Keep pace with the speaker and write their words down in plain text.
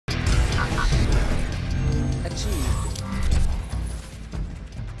achieved.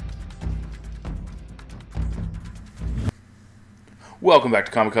 Welcome back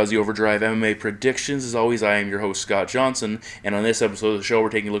to Kamikaze Overdrive MMA Predictions. As always, I am your host, Scott Johnson, and on this episode of the show, we're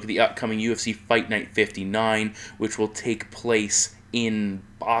taking a look at the upcoming UFC Fight Night 59, which will take place in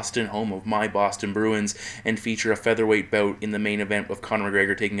Boston, home of my Boston Bruins, and feature a featherweight bout in the main event of Conor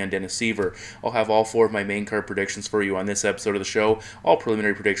McGregor taking on Dennis Siver. I'll have all four of my main card predictions for you on this episode of the show. All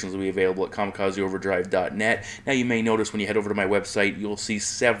preliminary predictions will be available at kamikazeoverdrive.net. Now, you may notice when you head over to my website, you'll see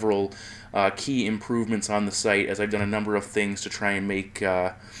several key improvements on the site, as I've done a number of things to try and make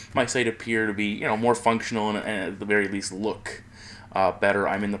my site appear to be, more functional and at the very least look better.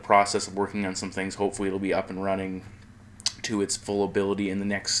 I'm in the process of working on some things. Hopefully, it'll be up and running to its full ability in the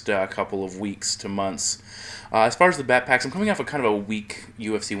next couple of weeks to months. As far as the bet packs, I'm coming off a kind of a weak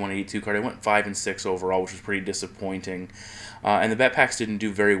UFC 182 card. I went 5-6 overall, which was pretty disappointing. And the bet packs didn't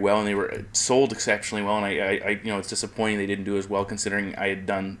do very well, and they were sold exceptionally well. And I it's disappointing they didn't do as well, considering I had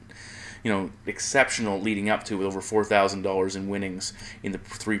done exceptional leading up to, with over $4,000 in winnings in the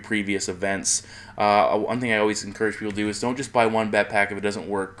three previous events. One thing I always encourage people to do is don't just buy one bet pack. If it doesn't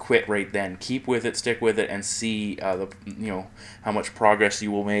work, quit right then. Keep with it, stick with it, and see how much progress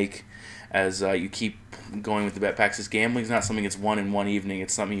you will make as you keep going with the bet packs. This gambling is not something that's won in one evening.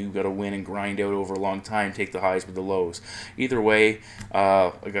 It's something you've got to win and grind out over a long time, take the highs with the lows. Either way,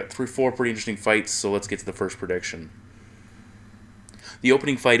 I got four pretty interesting fights, so let's get to the first prediction. The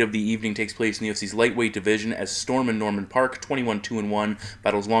opening fight of the evening takes place in the UFC's lightweight division as Storm and Norman Parke, 21-2-1,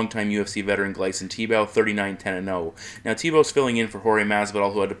 battles longtime UFC veteran Gleison Tibau, 39-10-0. Now, Tibau's filling in for Jorge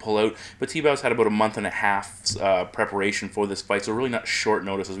Masvidal, who had to pull out, but Tibau's had about a month and a half preparation for this fight, so really not short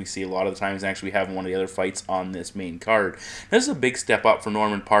notice as we see a lot of the times. Actually, we have one of the other fights on this main card. Now, this is a big step up for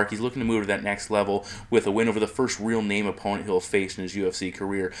Norman Parke. He's looking to move to that next level with a win over the first real name opponent he'll face in his UFC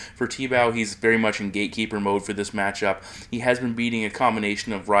career. For Tibau, he's very much in gatekeeper mode for this matchup. He has been beating a combination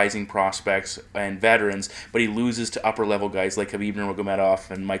of rising prospects and veterans, but he loses to upper-level guys like Khabib Nurmagomedov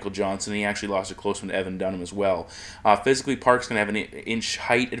and Michael Johnson. He actually lost a close one to Evan Dunham as well. Physically, Parke's going to have an inch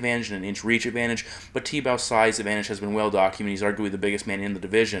height advantage and an inch reach advantage, but Tibau's size advantage has been well documented. He's arguably the biggest man in the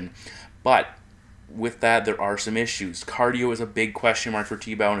division. But with that, there are some issues. Cardio is a big question mark for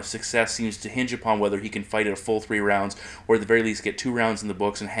Tibau, and his success seems to hinge upon whether he can fight at a full 3 rounds, or at the very least get 2 rounds in the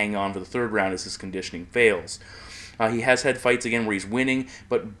books and hang on for the 3rd round as his conditioning fails. He has had fights again where he's winning,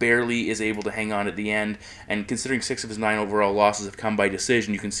 but barely is able to hang on at the end. And considering 6 of his 9 overall losses have come by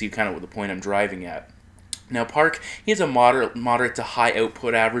decision, you can see kind of what the point I'm driving at. Now, Parke, he has a moderate to high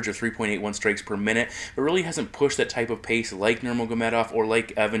output average of 3.81 strikes per minute, but really hasn't pushed that type of pace like Nurmagomedov or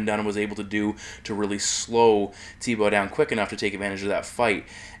like Evan Dunham was able to do to really slow Tibau down quick enough to take advantage of that fight.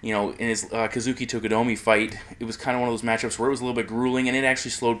 In his Kazuki Tokudomi fight, it was kind of one of those matchups where it was a little bit grueling, and it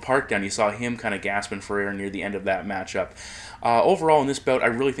actually slowed Parke down. You saw him kind of gasping for air near the end of that matchup. Overall, in this bout, I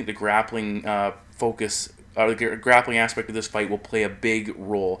really think the grappling the grappling aspect of this fight will play a big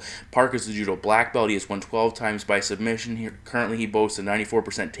role. Parke is the judo black belt. He has won 12 times by submission. Currently, he boasts a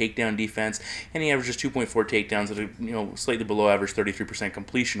 94% takedown defense, and he averages 2.4 takedowns at a slightly below average 33%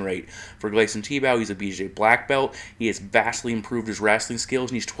 completion rate. For Gleison Tibau, he's a BJJ black belt. He has vastly improved his wrestling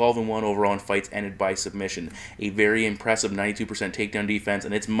skills, and he's 12-1 overall in fights ended by submission. A very impressive 92% takedown defense,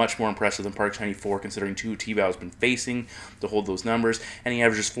 and it's much more impressive than Parke's 94, considering Tibau has been facing to hold those numbers, and he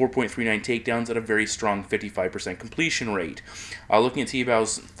averages 4.39 takedowns at a very strong 55% completion rate. Looking at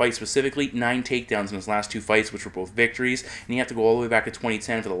Tibau's fight specifically, 9 takedowns in his last 2 fights, which were both victories, and you have to go all the way back to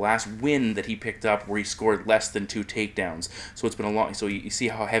 2010 for the last win that he picked up, where he scored less than 2 takedowns. So it's been a long. So you see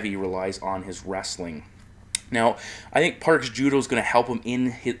how heavy he relies on his wrestling. Now, I think Parke's judo is going to help him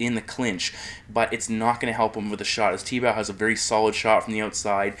in the clinch, but it's not going to help him with a shot, as Tibau has a very solid shot from the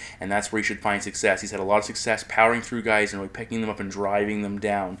outside, and that's where he should find success. He's had a lot of success powering through guys and really picking them up and driving them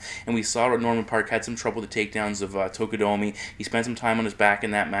down. And we saw Norman Parke had some trouble with the takedowns of Tokudomi. He spent some time on his back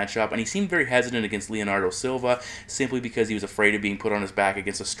in that matchup, and he seemed very hesitant against Leonardo Silva, simply because he was afraid of being put on his back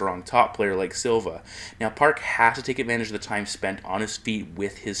against a strong top player like Silva. Now, Parke has to take advantage of the time spent on his feet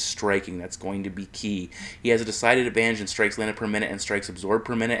with his striking. That's going to be key. He has a decided advantage in strikes landed per minute and strikes absorbed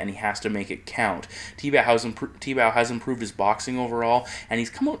per minute, and he has to make it count. Tibau has improved his boxing overall, and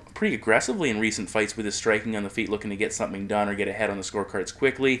he's come out pretty aggressively in recent fights with his striking on the feet, looking to get something done or get ahead on the scorecards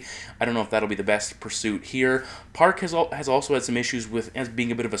quickly. I don't know if that'll be the best pursuit here. Parke has also had some issues with as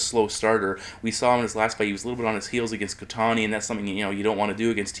being a bit of a slow starter. We saw him in his last fight; he was a little bit on his heels against Katani, and that's something you don't want to do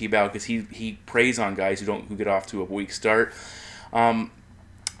against Tibau, because he preys on guys who get off to a weak start.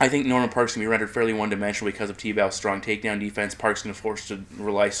 I think Norman Parke's going to be rendered fairly one-dimensional because of Tibau's strong takedown defense. Parke's going to force to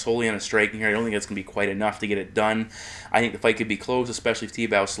rely solely on his striking here. I don't think that's going to be quite enough to get it done. I think the fight could be close, especially if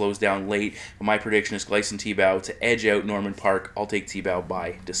Tibau slows down late. But my prediction is Gleison Tibau to edge out Norman Parke. I'll take Tibau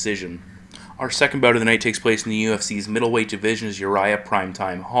by decision. Our second bout of the night takes place in the UFC's middleweight division as Uriah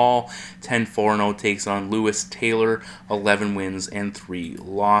Primetime Hall, 10-4-0, takes on Lewis Taylor, 11 wins and 3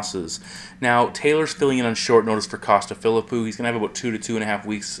 losses. Now, Taylor's filling in on short notice for Costa Philippou. He's going to have about 2 to 2.5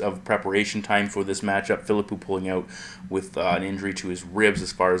 weeks of preparation time for this matchup. Philippou pulling out with an injury to his ribs,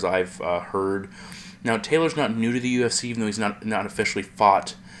 as far as I've heard. Now, Taylor's not new to the UFC, even though he's not officially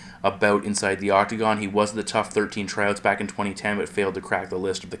fought about inside the octagon. He was at the Tough 13 tryouts back in 2010, but failed to crack the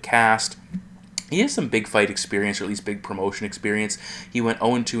list of the cast. He has some big fight experience, or at least big promotion experience. He went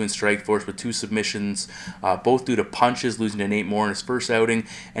 0-2 in Strikeforce with 2 submissions, both due to punches, losing to Nate Moore in his first outing.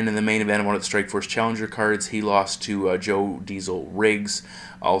 And in the main event of one of the Strikeforce Challenger cards, he lost to Joe Diesel Riggs,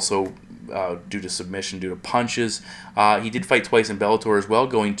 also due to submission, due to punches. He did fight twice in Bellator as well,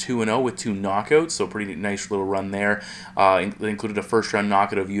 going 2-0 with 2 knockouts, so pretty nice little run there. It included a first-round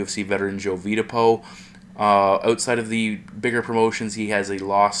knockout of UFC veteran Joe Vitapo. Outside of the bigger promotions, he has a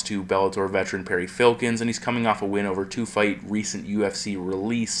loss to Bellator veteran Perry Filkins, and he's coming off a win over 2-fight recent UFC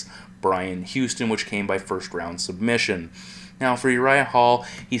release Brian Houston, which came by first-round submission. Now, for Uriah Hall,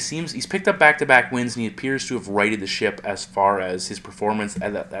 he's picked up back-to-back wins, and he appears to have righted the ship as far as his performance,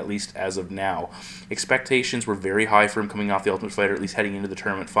 at least as of now. Expectations were very high for him coming off the Ultimate Fighter, at least heading into the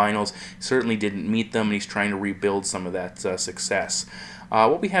tournament finals. He certainly didn't meet them, and he's trying to rebuild some of that success.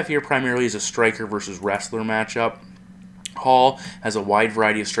 What we have here primarily is a striker versus wrestler matchup. Hall has a wide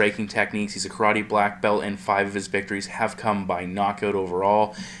variety of striking techniques. He's a karate black belt, and 5 of his victories have come by knockout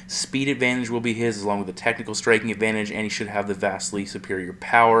overall. Speed advantage will be his, along with the technical striking advantage, and he should have the vastly superior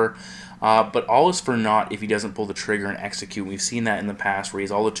power. But all is for naught if he doesn't pull the trigger and execute. We've seen that in the past, where he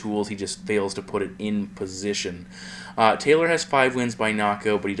has all the tools, he just fails to put it in position. Taylor has 5 wins by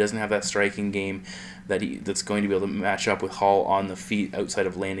knockout, but he doesn't have that striking game that's going to be able to match up with Hall on the feet outside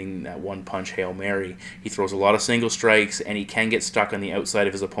of landing that one-punch Hail Mary. He throws a lot of single strikes, and he can get stuck on the outside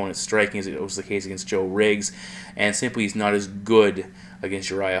of his opponent's striking, as it was the case against Joe Riggs, and simply he's not as good against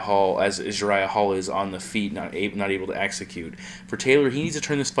Uriah Hall as Uriah Hall is on the feet, not able to execute. For Taylor, he needs to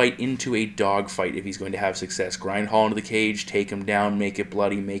turn this fight into a dogfight if he's going to have success. Grind Hall into the cage, take him down, make it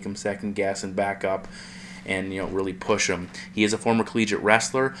bloody, make him second guess and back up, and really push him. He is a former collegiate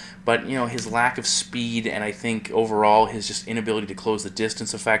wrestler, but his lack of speed, and I think overall his just inability to close the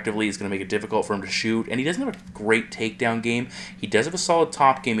distance effectively, is going to make it difficult for him to shoot. And he doesn't have a great takedown game. He does have a solid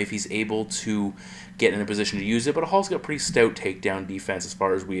top game if he's able to get in a position to use it, but Hall's got a pretty stout takedown defense as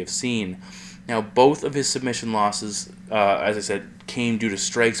far as we have seen. Now, both of his submission losses, as I said, came due to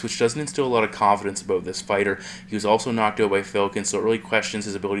strikes, which doesn't instill a lot of confidence about this fighter. He was also knocked out by Filkins, so it really questions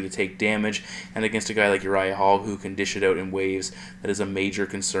his ability to take damage, and against a guy like Uriah Hall, who can dish it out in waves, that is a major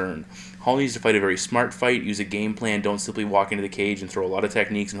concern. Hall needs to fight a very smart fight, use a game plan, don't simply walk into the cage and throw a lot of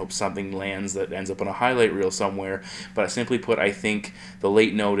techniques and hope something lands that ends up on a highlight reel somewhere. But simply put, I think the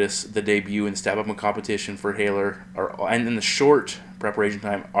late notice, the debut, and step up in competition for Taylor, and in the short preparation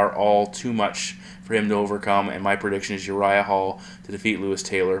time, are all too much for him to overcome, and my prediction is Uriah Hall to defeat Lewis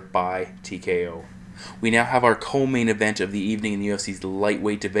Taylor by TKO. We now have our co-main event of the evening in the UFC's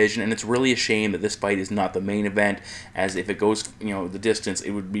lightweight division, and it's really a shame that this fight is not the main event, as if it goes the distance, it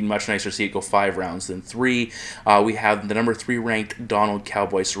would be much nicer to see it go 5 rounds than 3. We have the number 3 ranked Donald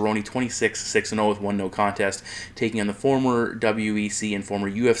Cowboy Cerrone, 26-6-0 with 1 no contest, taking on the former WEC and former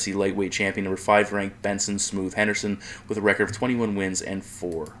UFC lightweight champion, number 5 ranked Benson Smooth Henderson, with a record of 21 wins and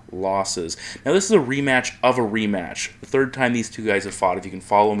 4 losses. Now, this is a rematch of a rematch. The 3rd time these two guys have fought, if you can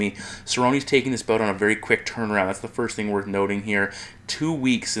follow me. Cerrone's taking this bout on a very quick turnaround. That's the first thing worth noting here. 2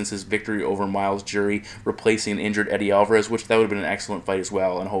 weeks since his victory over Miles Jury, replacing an injured Eddie Alvarez, which that would have been an excellent fight as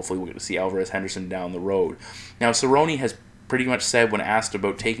well, and hopefully we'll get to see Alvarez Henderson down the road. Now, Cerrone has pretty much said when asked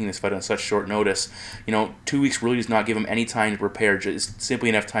about taking this fight on such short notice, 2 weeks really does not give him any time to prepare, just simply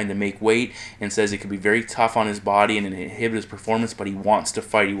enough time to make weight, and says it could be very tough on his body and inhibit his performance, but he wants to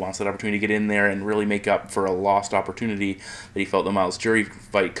fight. He wants that opportunity to get in there and really make up for a lost opportunity that he felt the Miles Jury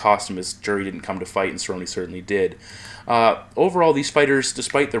fight cost him, as Jury didn't come to fight, and Cerrone certainly did. Overall, these fighters,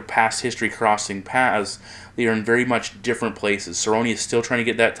 despite their past history crossing paths, they are in very much different places. Cerrone is still trying to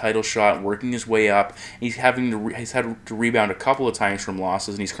get that title shot, working his way up. He's had to rebound a couple of times from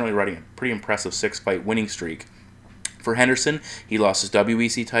losses, and he's currently riding a pretty impressive 6-fight winning streak. For Henderson, he lost his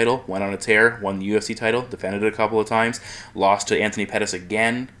WEC title, went on a tear, won the UFC title, defended it a couple of times, lost to Anthony Pettis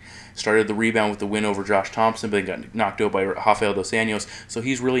again, Started the rebound with the win over Josh Thompson, but then got knocked out by Rafael dos Anjos. So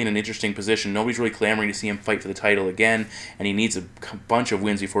he's really in an interesting position. Nobody's really clamoring to see him fight for the title again, and he needs a bunch of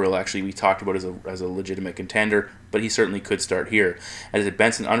wins before he'll actually be talked about as a legitimate contender. But he certainly could start here. As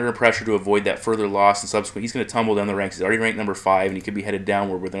Benson under pressure to avoid that further loss and subsequent, he's going to tumble down the ranks. He's already ranked number 5, and he could be headed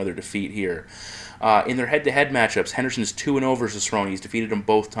downward with another defeat here. In their head-to-head matchups, Henderson is 2-0 versus Cerrone. He's defeated him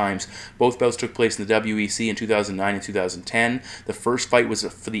both times. Both bouts took place in the WEC in 2009 and 2010. The first fight was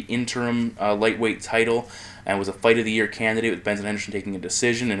for the interim lightweight title and was a Fight of the Year candidate, with Benson Henderson taking a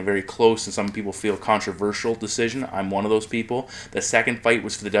decision, and a very close and some people feel controversial decision. I'm one of those people. The second fight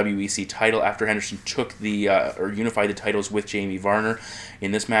was for the WEC title after Henderson took or unified the titles with Jamie Varner.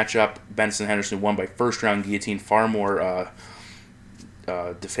 In this matchup, Benson Henderson won by first round guillotine, far more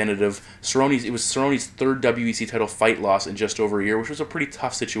definitive. It was Cerrone's third WEC title fight loss in just over a year, which was a pretty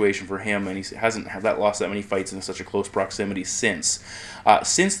tough situation for him, and he hasn't lost that many fights in such a close proximity since.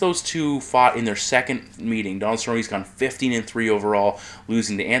 Since those two fought in their second meeting, Donald Cerrone's gone 15-3 overall,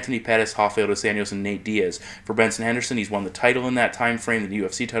 losing to Anthony Pettis, Rafael dos Anjos, and Nate Diaz. For Benson Henderson, he's won the title in that time frame, the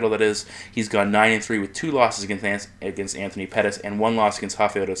UFC title that is. He's gone 9-3 with 2 losses against Anthony Pettis and 1 loss against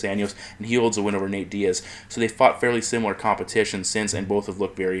Rafael dos Anjos, and he holds a win over Nate Diaz. So they fought fairly similar competition since, and both have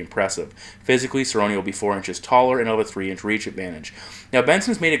looked very impressive. Physically, Cerrone will be 4 inches taller and will have a 3-inch reach advantage. Now,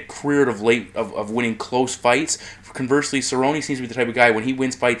 Benson's made a career of winning close fights. Conversely, Cerrone seems to be the type of guy, when he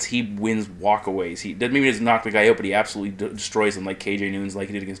wins fights, he wins walkaways. He maybe doesn't knock the guy out, but he absolutely destroys him, like KJ Noons, like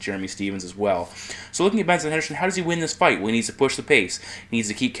he did against Jeremy Stevens as well. So looking at Benson Henderson, how does he win this fight? Well, he needs to push the pace. He needs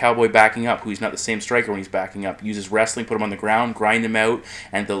to keep Cowboy backing up, who he's not the same striker when he's backing up. Use his wrestling, put him on the ground, grind him out,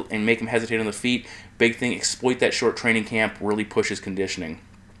 and make him hesitate on the feet. Big thing, exploit that short training camp, really push his conditioning.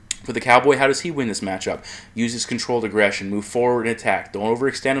 For the Cowboy, how does he win this matchup? Use his controlled aggression, move forward and attack. Don't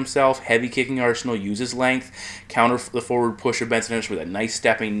overextend himself, heavy kicking arsenal, use his length, counter the forward push of Benson Henderson with a nice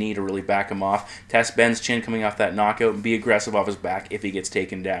stepping knee to really back him off. Test Ben's chin coming off that knockout, and be aggressive off his back if he gets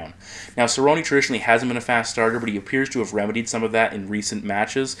taken down. Now, Cerrone traditionally hasn't been a fast starter, but he appears to have remedied some of that in recent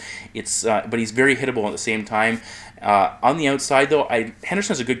matches. But he's very hittable at the same time. On the outside, though,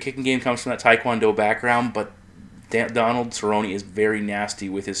 Henderson has a good kicking game, comes from that Taekwondo background, but Donald Cerrone is very nasty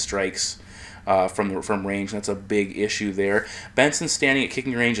with his strikes from range, and that's a big issue there. Benson standing at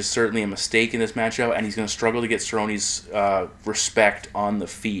kicking range is certainly a mistake in this matchup, and he's going to struggle to get Cerrone's respect on the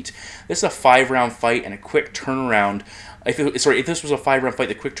feet. This is a 5-round fight and a quick turnaround. If this was a 5-round fight,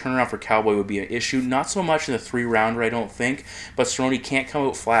 the quick turnaround for Cowboy would be an issue. Not so much in the 3-rounder, I don't think, but Cerrone can't come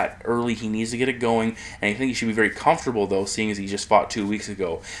out flat early. He needs to get it going, and I think he should be very comfortable, though, seeing as he just fought 2 weeks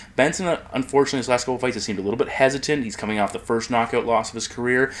ago. Benson, unfortunately, his last couple fights has seemed a little bit hesitant. He's coming off the first knockout loss of his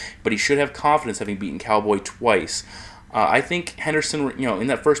career, but he should have confidence having beaten Cowboy twice. I think Henderson, in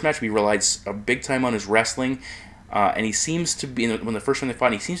that first match, he relied big time on his wrestling. And he seems to be, when the first time they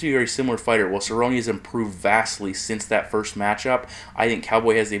fought, he seems to be a very similar fighter. Well, Cerrone has improved vastly since that first matchup. I think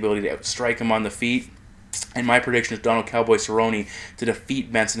Cowboy has the ability to strike him on the feet. And my prediction is Donald Cowboy Cerrone to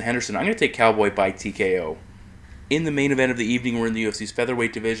defeat Benson Henderson. I'm going to take Cowboy by TKO. In the main event of the evening, we're in the UFC's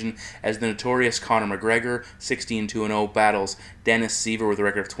featherweight division as the notorious Conor McGregor, 16-2-0, battles Dennis Siver with a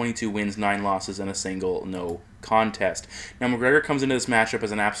record of 22 wins, 9 losses, and a single no contest. Now, McGregor comes into this matchup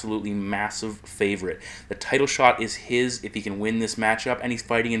as an absolutely massive favorite. The title shot is his if he can win this matchup, and he's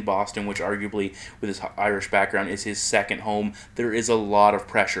fighting in Boston, which arguably, with his Irish background, is his second home. There is a lot of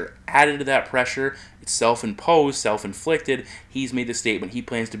pressure. Added to that pressure, it's self-imposed, self-inflicted. He's made the statement he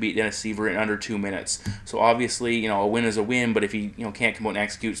plans to beat Dennis Siver in under 2 minutes. So obviously, a win is a win, but if he can't come out and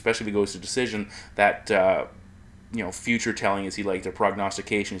execute, especially if he goes to decision, that future telling, as he liked, or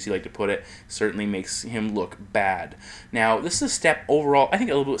prognostication, as he liked to put it, certainly makes him look bad. Now, this is a step overall, I think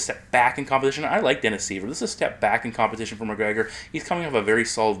a little bit of a step back in competition. I like Dennis Siver. This is a step back in competition for McGregor. He's coming off a very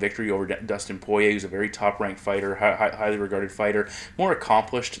solid victory over Dustin Poirier, who's a very top-ranked fighter, highly regarded fighter, more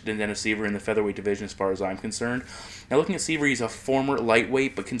accomplished than Dennis Siver in the featherweight division as far as I'm concerned. Now, looking at Siver, he's a former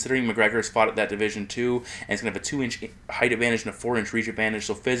lightweight, but considering McGregor has fought at that division too, and he's going to have a 2-inch height advantage and a 4-inch reach advantage,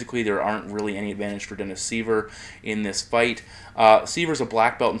 so physically there aren't really any advantage for Dennis Siver in this fight. Siver's a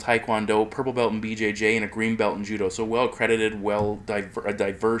black belt in Taekwondo, purple belt in BJJ, and a green belt in Judo, so well credited,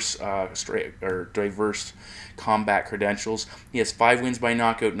 diverse combat credentials. He has 5 wins by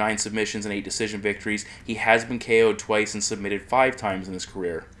knockout, 9 submissions, and 8 decision victories. He has been KO'd twice and submitted 5 times in his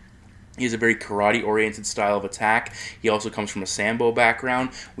career. He has a very karate-oriented style of attack. He also comes from a sambo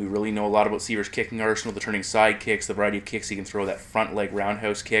background. We really know a lot about Siver's kicking arsenal, the turning side kicks, the variety of kicks he can throw, that front leg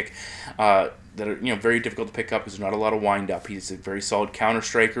roundhouse kick. that are very difficult to pick up because there's not a lot of wind-up. He's a very solid counter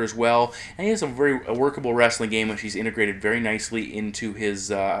striker as well, and he has a workable wrestling game which he's integrated very nicely into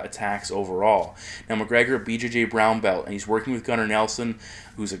his attacks overall. Now McGregor, BJJ brown belt, and he's working with Gunnar Nelson,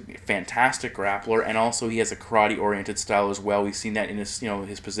 who's a fantastic grappler, and also he has a karate-oriented style as well. We've seen that in his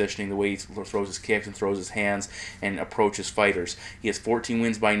his positioning, the way he throws his kicks and throws his hands and approaches fighters. He has 14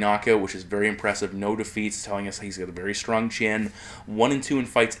 wins by knockout, which is very impressive. No defeats, telling us he's got a very strong chin. 1-2 in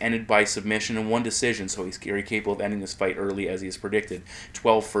fights ended by submission and 1 decision, so he's very capable of ending this fight early as he has predicted.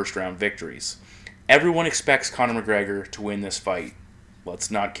 12 first-round victories. Everyone expects Conor McGregor to win this fight.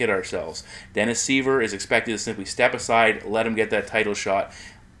 Let's not kid ourselves. Dennis Siver is expected to simply step aside, let him get that title shot.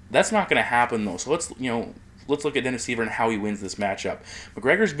 That's not going to happen though. So let's look at Dennis Siver and how he wins this matchup.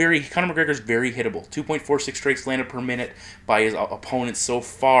 Conor McGregor's very hittable. 2.46 strikes landed per minute by his opponents so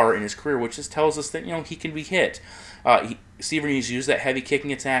far in his career, which just tells us that he can be hit. Siver needs to use that heavy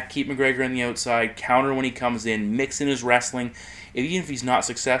kicking attack, keep McGregor on the outside, counter when he comes in, mix in his wrestling. Even if he's not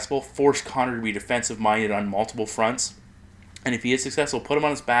successful, force Conor to be defensive-minded on multiple fronts. And if he is successful, put him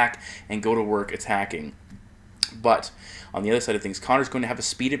on his back and go to work attacking. But on the other side of things, Conor's going to have a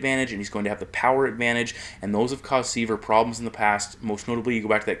speed advantage and he's going to have the power advantage, and those have caused Siver problems in the past. Most notably, you go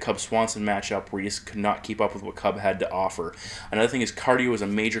back to that Cub-Swanson matchup where he just could not keep up with what Cub had to offer. Another thing is cardio is a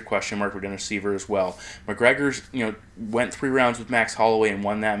major question mark for Dennis Siver as well. McGregor's went 3 rounds with Max Holloway and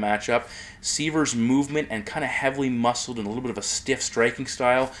won that matchup. Siver's movement and kind of heavily muscled and a little bit of a stiff striking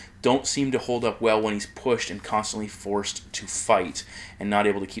style don't seem to hold up well when he's pushed and constantly forced to fight and not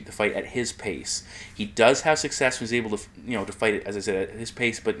able to keep the fight at his pace. He does have success when he's able to to fight it, as I said, at his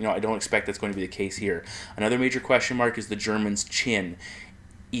pace, but I don't expect that's going to be the case here. Another major question mark is the German's chin.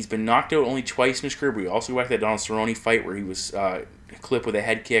 He's been knocked out only twice in his career, but we also go back to that Donald Cerrone fight where he was clipped with a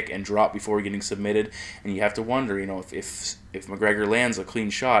head kick and dropped before getting submitted. And you have to wonder, if McGregor lands a clean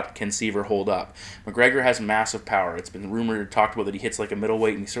shot, can Siver hold up? McGregor has massive power. It's been rumored, talked about that he hits like a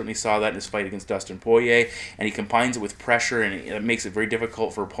middleweight, and he certainly saw that in his fight against Dustin Poirier. And he combines it with pressure, and it makes it very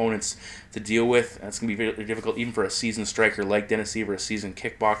difficult for opponents to deal with. And it's going to be very difficult even for a seasoned striker like Dennis Siver, a seasoned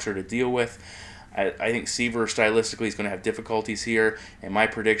kickboxer, to deal with. I think Siver stylistically is going to have difficulties here, and my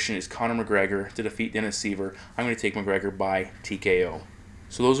prediction is Conor McGregor to defeat Dennis Siver. I'm going to take McGregor by TKO.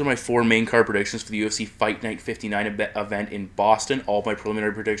 So those are my 4 main card predictions for the UFC Fight Night 59 event in Boston. All my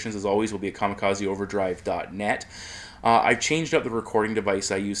preliminary predictions, as always, will be at kamikazeoverdrive.net. I've changed up the recording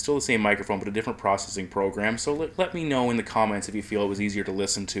device I use, still the same microphone, but a different processing program. So let me know in the comments if you feel it was easier to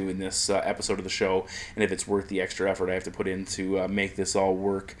listen to in this episode of the show, and if it's worth the extra effort I have to put in to make this all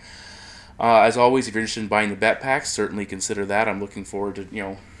work. As always, if you're interested in buying the bet packs, certainly consider that. I'm looking forward to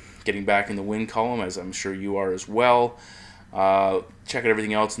getting back in the win column, as I'm sure you are as well. Check out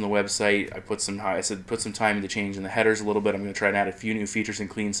everything else on the website. I put some time into changing the headers a little bit. I'm going to try and add a few new features and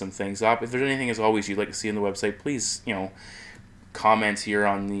clean some things up. If there's anything, as always, you'd like to see on the website, please comment here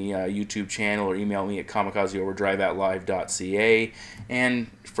on the YouTube channel or email me at kamikazeoverdrive@live.ca. And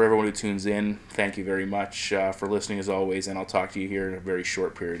for everyone who tunes in, thank you very much for listening as always, and I'll talk to you here in a very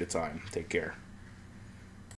short period of time. Take care.